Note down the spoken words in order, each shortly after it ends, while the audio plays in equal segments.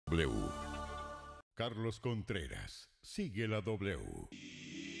W. Carlos Contreras, sigue la W.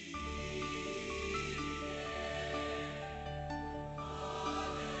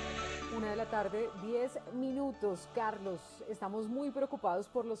 Una de la tarde, 10 minutos. Carlos, estamos muy preocupados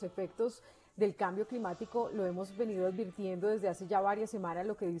por los efectos del cambio climático. Lo hemos venido advirtiendo desde hace ya varias semanas,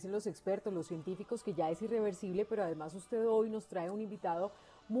 lo que dicen los expertos, los científicos, que ya es irreversible, pero además usted hoy nos trae un invitado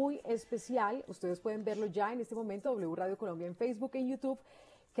muy especial. Ustedes pueden verlo ya en este momento, W Radio Colombia en Facebook, en YouTube,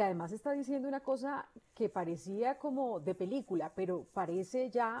 que además está diciendo una cosa que parecía como de película, pero parece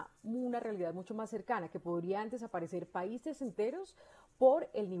ya una realidad mucho más cercana, que podrían desaparecer países enteros por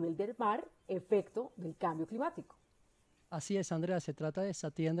el nivel del mar, efecto del cambio climático. Así es, Andrea, se trata de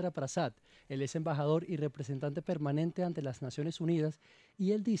Satyendra Prasad. Él es embajador y representante permanente ante las Naciones Unidas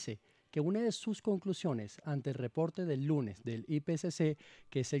y él dice que una de sus conclusiones ante el reporte del lunes del IPCC,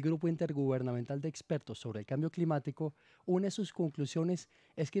 que es el Grupo Intergubernamental de Expertos sobre el Cambio Climático, una de sus conclusiones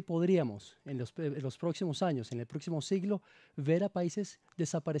es que podríamos en los próximos años, en el próximo siglo, ver a países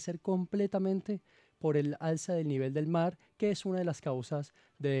desaparecer completamente por el alza del nivel del mar, que es una de las causas,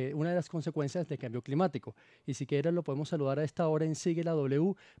 una de las consecuencias del cambio climático. Y si quieres lo podemos saludar a esta hora en Sigue la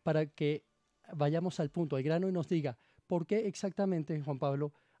W para que vayamos al punto, al grano y nos diga por qué exactamente, Juan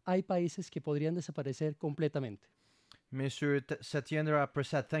Pablo, hay países que podrían desaparecer completamente. Mr. Satyendra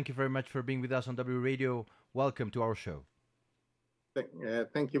Prasad, thank you very much for being with us on W Radio. Welcome to our show.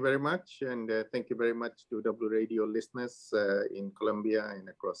 Thank you very much, and thank you very much to W Radio listeners in Colombia and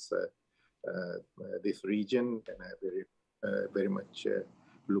across this region. And I very much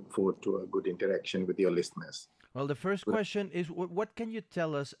look forward to a good interaction with your listeners. Well, the first question is, what can you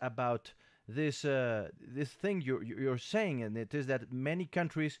tell us about this thing you're saying, and it is that many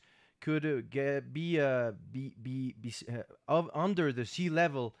countries could be under the sea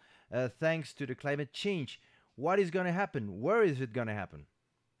level thanks to the climate change. What is going to happen? Where is it going to happen?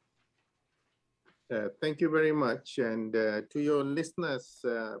 Thank you very much. And to your listeners,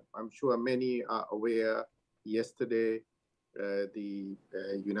 I'm sure many are aware, yesterday the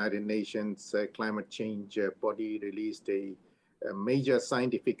United Nations climate change body released a major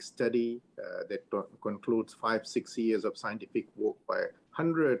scientific study that concludes 5-6 years of scientific work by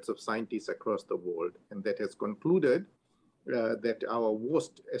hundreds of scientists across the world, and that has concluded that our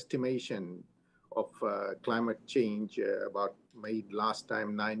worst estimation of climate change made last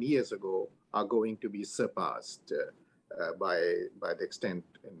time 9 years ago are going to be surpassed by the extent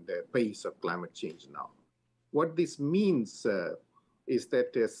and the pace of climate change now. What this means is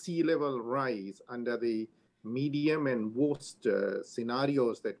that sea level rise under the medium and worst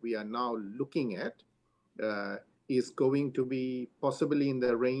scenarios that we are now looking at is going to be possibly in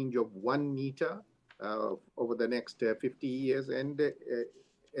the range of 1 meter over the next 50 years and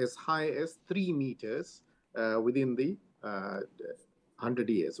as high as 3 meters within the 100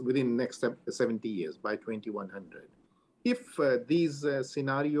 years, within the next 70 years by 2100. If these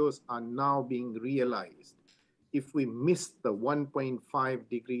scenarios are now being realized, if we miss the 1.5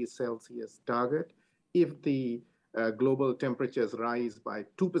 degrees Celsius target, if the global temperatures rise by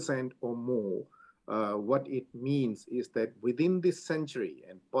 2% or more, what it means is that within this century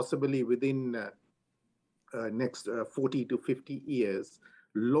and possibly within next 40 to 50 years,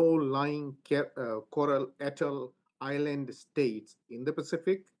 low-lying coral atoll island states in the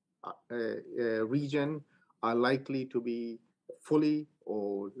Pacific region are likely to be fully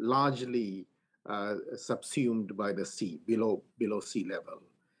or largely subsumed by the sea, below sea level.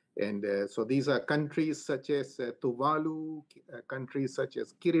 And so these are countries such as Tuvalu, countries such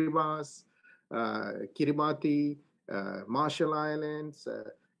as Kiribati, Marshall Islands,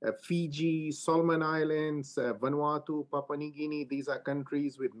 Fiji, Solomon Islands, Vanuatu, Papua New Guinea. These are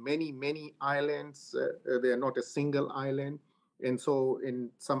countries with many, many islands. They are not a single island. And so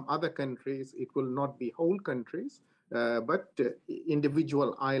in some other countries, it will not be whole countries, but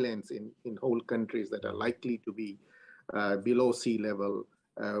individual islands in whole countries that are likely to be below sea level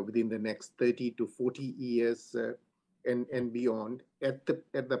within the next 30 to 40 years and beyond at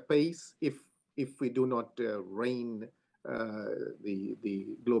the pace if we do not rein the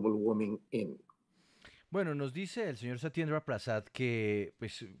global warming in. Bueno, nos dice el señor Satyendra Prasad que,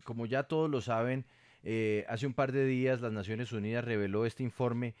 pues, como ya todos lo saben, hace un par de días las Naciones Unidas reveló este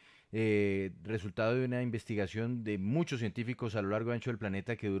informe, resultado de una investigación de muchos científicos a lo largo y ancho del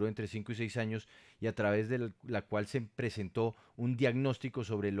planeta que duró entre 5 y 6 años y a través de la cual se presentó un diagnóstico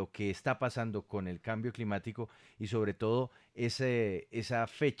sobre lo que está pasando con el cambio climático y sobre todo esa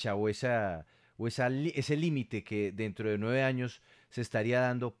fecha o ese límite que dentro de 9 años se estaría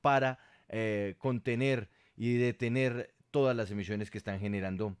dando para contener y detener todas las emisiones que están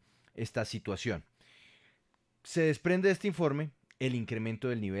generando esta situación. Se desprende de este informe el incremento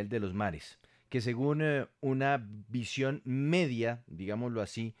del nivel de los mares, que según una visión media, digámoslo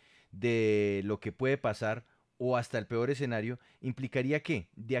así, de lo que puede pasar o hasta el peor escenario, implicaría que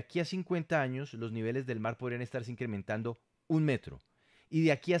de aquí a 50 años los niveles del mar podrían estarse incrementando 1 metro y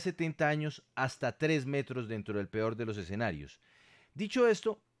de aquí a 70 años hasta 3 metros dentro del peor de los escenarios. Dicho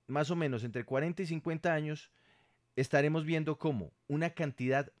esto, más o menos entre 40 y 50 años estaremos viendo cómo una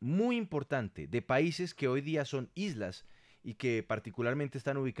cantidad muy importante de países que hoy día son islas y que particularmente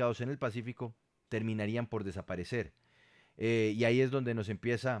están ubicados en el Pacífico terminarían por desaparecer. Y ahí es donde nos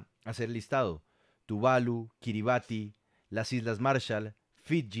empieza a hacer listado. Tuvalu, Kiribati, las Islas Marshall,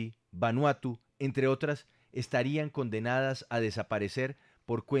 Fiji, Vanuatu, entre otras, estarían condenadas a desaparecer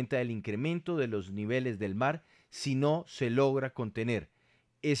por cuenta del incremento de los niveles del mar si no se logra contener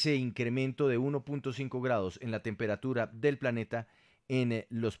ese incremento de 1.5 grados en la temperatura del planeta en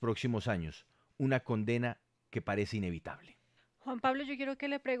los próximos años. Una condena que parece inevitable. Juan Pablo, yo quiero que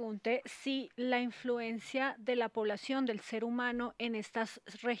le pregunte si la influencia de la población, del ser humano en estas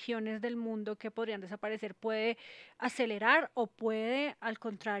regiones del mundo que podrían desaparecer puede acelerar o puede, al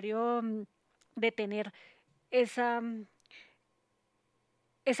contrario, detener esa,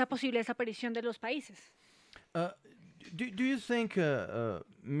 esa posible desaparición de los países. Do you think,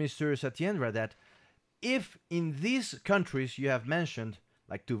 Mr. Satyendra, that if in these countries you have mentioned,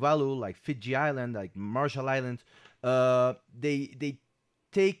 like Tuvalu, like Fiji Island, like Marshall Islands, they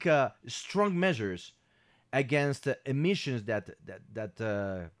take strong measures against emissions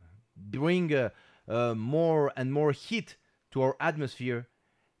that bring more and more heat to our atmosphere,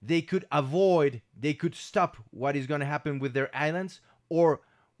 they could stop what is going to happen with their islands, or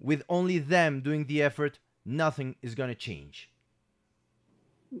with only them doing the effort, nothing is going to change?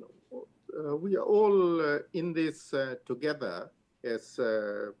 We are all in this together, as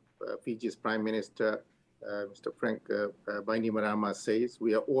Fiji's Prime Minister, Mr. Frank Bainimarama says.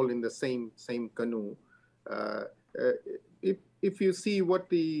 We are all in the same canoe. If you see what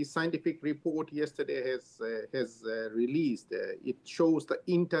the scientific report yesterday has released, it shows the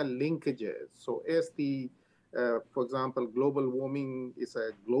interlinkages. So as for example, global warming is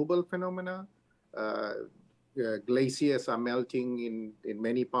a global phenomena. Glaciers are melting in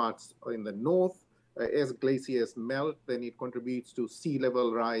many parts in the north. As glaciers melt, then it contributes to sea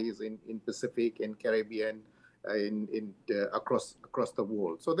level rise in Pacific and Caribbean, across the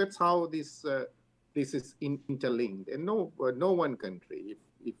world. So that's how this is interlinked. And no one country,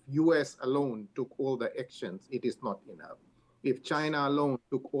 if US alone took all the actions, it is not enough. If China alone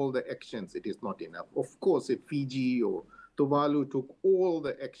took all the actions, it is not enough. Of course, if Fiji or Tuvalu took all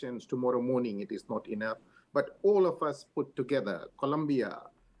the actions tomorrow morning, it is not enough. But all of us put together, Colombia,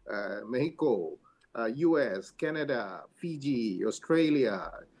 Mexico, US, Canada, Fiji,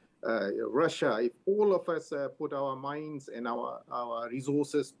 Australia, Russia, if all of us put our minds and our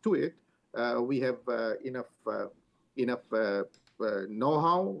resources to it, we have enough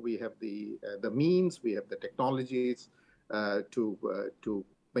know-how, we have the means, we have the technologies to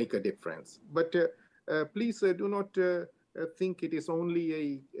make a difference. But please do not think it is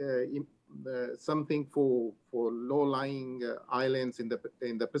only something for low-lying islands in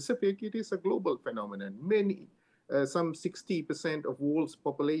the Pacific. It is a global phenomenon. Some 60% of world's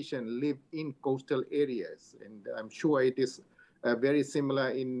population live in coastal areas, and I'm sure it is very similar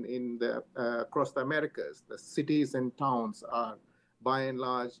in across the Americas. The cities and towns are by and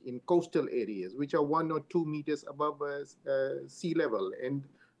large in coastal areas, which are 1 or 2 meters above sea level. And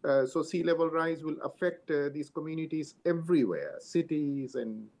so sea level rise will affect these communities everywhere, cities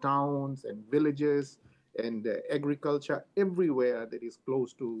and towns and villages and agriculture everywhere that is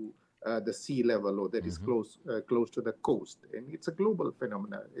close to the sea level or that is close to the coast. And it's a global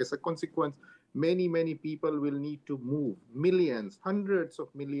phenomenon. As a consequence, many people will need to move. Millions, hundreds of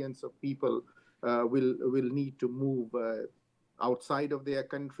millions of people will need to move outside of their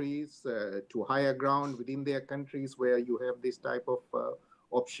countries to higher ground within their countries where you have this type of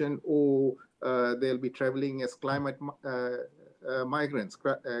option, or they'll be traveling as climate migrants,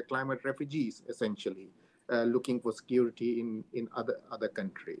 climate refugees, essentially, looking for security in other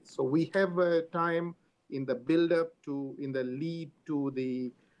countries. So we have time in the build-up in the lead to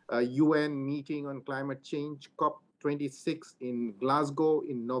the UN meeting on climate change, COP26 in Glasgow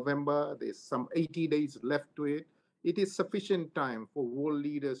in November. There's some 80 days left to it. It is sufficient time for world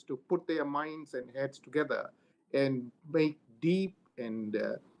leaders to put their minds and heads together and make deep and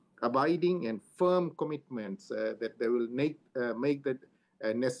abiding and firm commitments that they will make the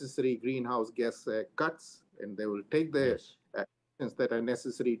necessary greenhouse gas cuts, and they will take the actions that are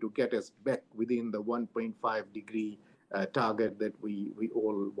necessary to get us back within the 1.5 degree target that we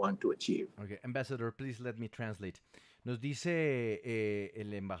all want to achieve. Okay, Ambassador, please let me translate. Nos dice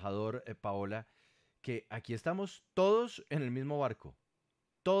el embajador Paola que aquí estamos todos en el mismo barco,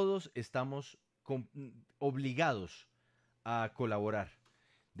 todos estamos obligados a colaborar.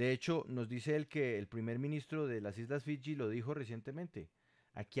 De hecho, nos dice él que el primer ministro de las Islas Fiji lo dijo recientemente.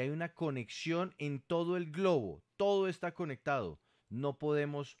 Aquí hay una conexión en todo el globo, todo está conectado. No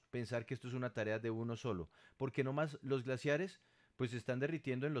podemos pensar que esto es una tarea de uno solo, porque nomás los glaciares pues se están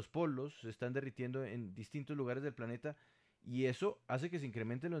derritiendo en los polos, se están derritiendo en distintos lugares del planeta y eso hace que se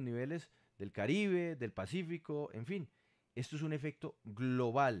incrementen los niveles del Caribe, del Pacífico, en fin. Esto es un efecto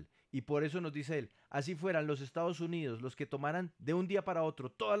global y por eso nos dice él, así fueran los Estados Unidos los que tomaran de un día para otro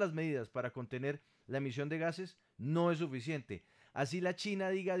todas las medidas para contener la emisión de gases, no es suficiente. Así la China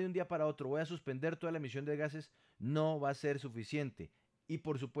diga de un día para otro voy a suspender toda la emisión de gases, no va a ser suficiente. Y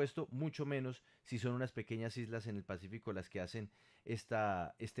por supuesto, mucho menos si son unas pequeñas islas en el Pacífico las que hacen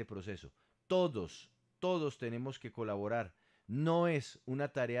este proceso. Todos tenemos que colaborar. No es una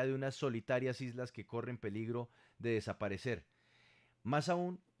tarea de unas solitarias islas que corren peligro de desaparecer. Más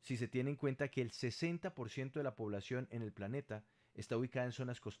aún si se tiene en cuenta que el 60% de la población en el planeta está ubicada en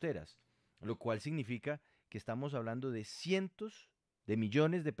zonas costeras, lo cual significa que estamos hablando de cientos de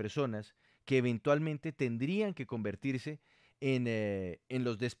millones de personas que eventualmente tendrían que convertirse en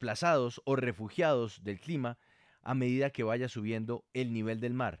los desplazados o refugiados del clima a medida que vaya subiendo el nivel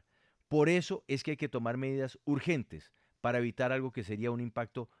del mar. Por eso es que hay que tomar medidas urgentes para evitar algo que sería un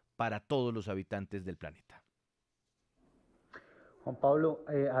impacto para todos los habitantes del planeta. Juan Pablo,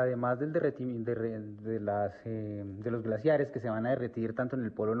 además del derretimiento de los glaciares que se van a derretir tanto en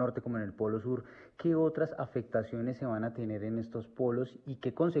el polo norte como en el polo sur, ¿qué otras afectaciones se van a tener en estos polos y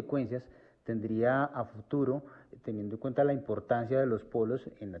qué consecuencias tendría a futuro, teniendo en cuenta la importancia de los polos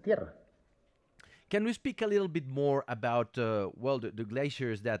en la Tierra? Can we speak a little bit more about the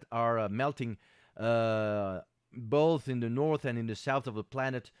glaciers that are melting both in the north and in the south of the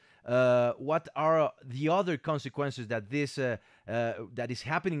planet? What are the other consequences that that is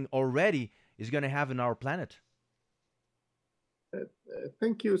happening already is going to have in our planet?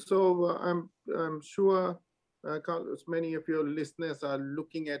 Thank you. So I'm sure, Carlos, many of your listeners are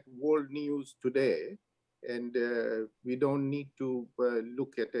looking at world news today, and we don't need to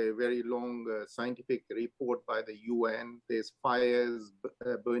look at a very long scientific report by the UN. There's fires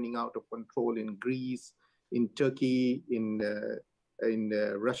burning out of control in Greece, in Turkey, in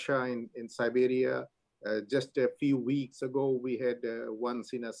Russia, in Siberia. Just a few weeks ago, we had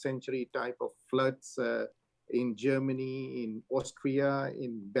once in a century type of floods in Germany, in Austria,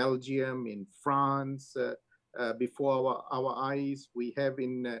 in Belgium, in France. Before our eyes, we have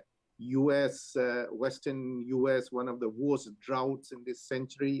in US, Western US, one of the worst droughts in this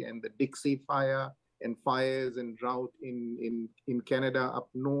century, and the Dixie fire and fires and drought in Canada up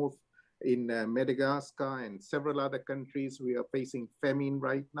north. In Madagascar and several other countries, we are facing famine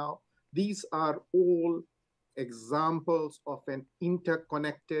right now. These are all examples of an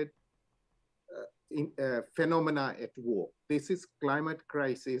interconnected phenomena at work. This is climate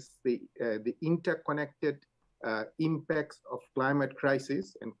crisis, the interconnected impacts of climate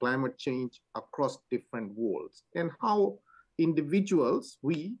crisis and climate change across different worlds, and how individuals,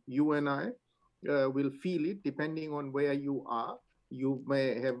 you and I, will feel it depending on where you are. You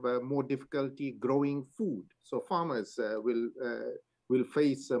may have more difficulty growing food. So farmers will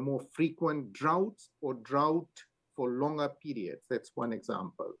face more frequent droughts or drought for longer periods. That's one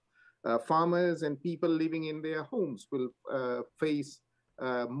example. Farmers and people living in their homes will face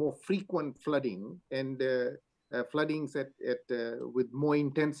more frequent flooding and floodings with more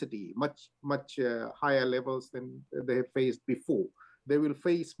intensity, much higher levels than they have faced before. They will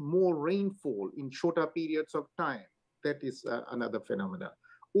face more rainfall in shorter periods of time. That is another phenomenon.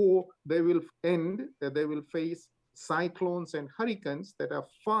 Or they will face cyclones and hurricanes that are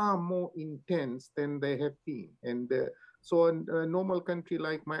far more intense than they have been. And so in a normal country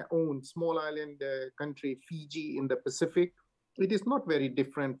like my own small island country, Fiji in the Pacific, it is not very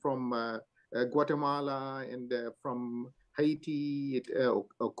different from Guatemala and from Haiti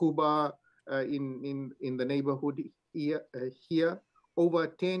or Cuba in the neighborhood here. Over a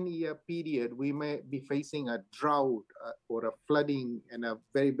 10-year period, we may be facing a drought or a flooding and a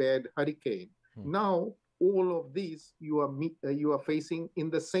very bad hurricane. Now, all of these you are facing in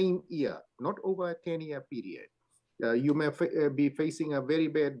the same year, not over a 10-year period. You may be facing a very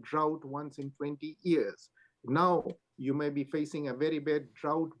bad drought once in 20 years. Now, you may be facing a very bad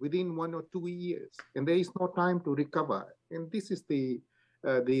drought within 1 or 2 years, and there is no time to recover. And this is the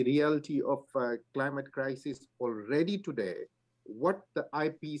reality of climate crisis already today. What the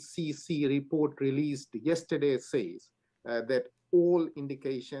IPCC report released yesterday says that all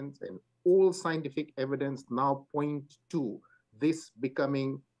indications and all scientific evidence now point to this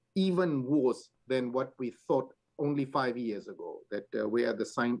becoming even worse than what we thought only 5 years ago, that where the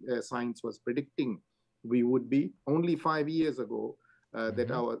science was predicting we would be only 5 years ago,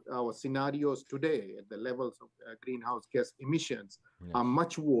 that our scenarios today at the levels of greenhouse gas emissions are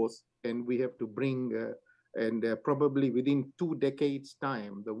much worse, and we have to bring, probably within 2 decades'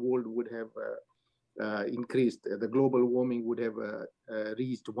 time, the world would have increased, the global warming would have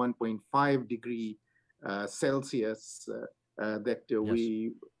reached 1.5 degree Celsius,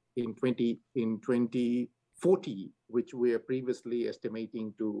 we in 2040, which we are previously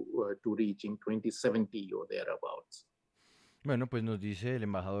estimating to reach in 2070 or thereabouts. Bueno, pues nos dice el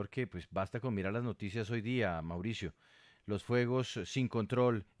embajador que pues basta con mirar las noticias hoy día, Mauricio. Los fuegos sin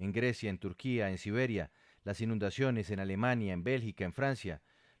control en Grecia, en Turquía, en Siberia, las inundaciones en Alemania, en Bélgica, en Francia,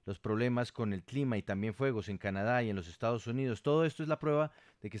 los problemas con el clima y también fuegos en Canadá y en los Estados Unidos. Todo esto es la prueba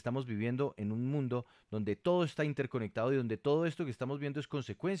de que estamos viviendo en un mundo donde todo está interconectado y donde todo esto que estamos viendo es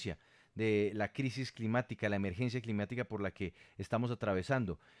consecuencia de la crisis climática, la emergencia climática por la que estamos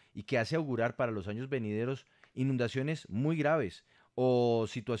atravesando y que hace augurar para los años venideros inundaciones muy graves o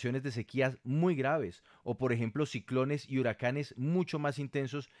situaciones de sequías muy graves o por ejemplo ciclones y huracanes mucho más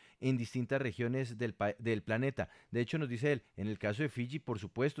intensos en distintas regiones del planeta. De hecho nos dice él, en el caso de Fiji por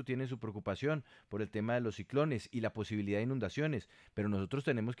supuesto tienen su preocupación por el tema de los ciclones y la posibilidad de inundaciones, pero nosotros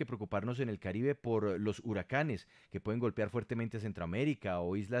tenemos que preocuparnos en el Caribe por los huracanes que pueden golpear fuertemente a Centroamérica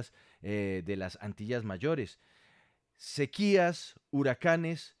o islas de las Antillas Mayores. Sequías,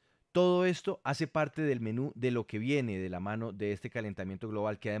 huracanes, todo esto hace parte del menú de lo que viene de la mano de este calentamiento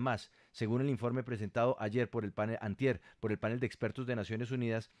global, que además, según el informe presentado ayer por el panel, antier, por el panel de expertos de Naciones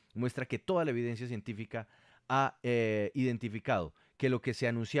Unidas, muestra que toda la evidencia científica ha identificado que lo que se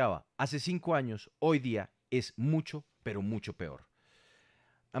anunciaba hace 5 años, hoy día, es mucho, pero mucho peor.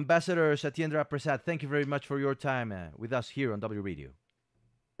 Ambassador Satyendra Prasad, thank you very much for your time with us here on W Radio.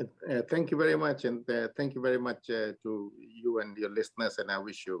 Thank you very much, and thank you very much to you and your listeners, and I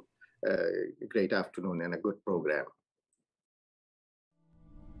wish you a great afternoon and a good program.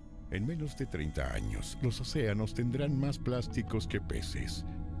 En menos de 30 años, los océanos tendrán más plásticos que peces.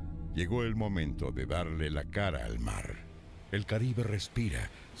 Llegó el momento de darle la cara al mar. El Caribe respira.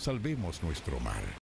 Salvemos nuestro mar.